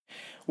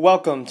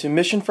Welcome to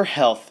Mission for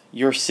Health,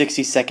 your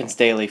 60 seconds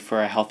daily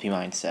for a healthy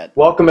mindset.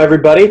 Welcome,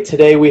 everybody.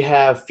 Today we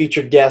have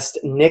featured guest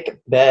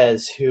Nick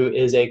Bez, who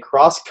is a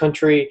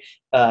cross-country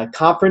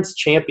conference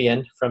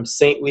champion from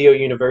St. Leo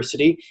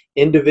University,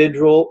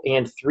 individual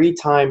and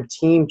three-time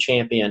team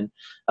champion.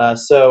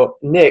 So,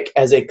 Nick,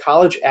 as a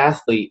college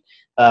athlete,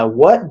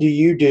 what do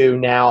you do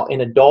now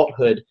in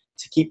adulthood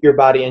to keep your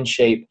body in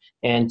shape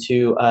and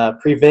to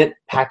prevent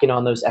packing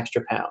on those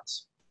extra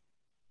pounds?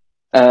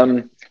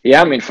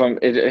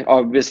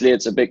 Obviously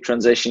it's a big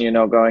transition,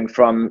 going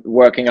from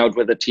working out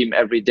with a team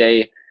every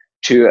day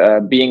to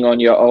being on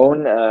your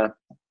own.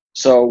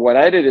 So what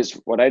I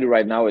do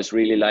right now is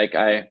really like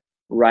I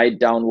write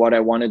down what I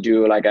want to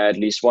do. Like I at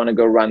least want to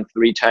go run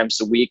 3 times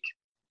a week,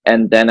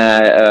 and then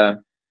I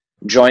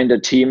joined a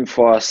team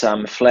for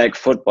some flag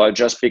football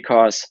just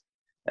because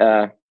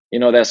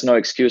there's no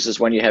excuses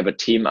when you have a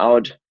team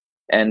out,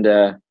 and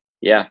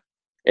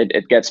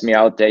it gets me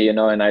out there,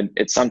 and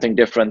it's something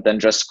different than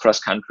just cross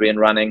country and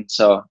running.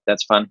 So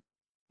that's fun.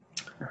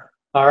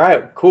 All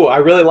right, cool. I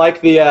really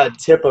like the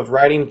tip of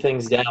writing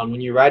things down. When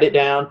you write it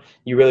down,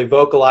 you really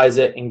vocalize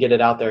it and get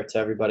it out there to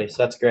everybody. So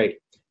that's great.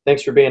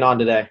 Thanks for being on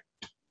today.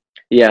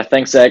 Yeah,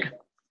 thanks, Zach.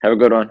 Have a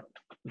good one.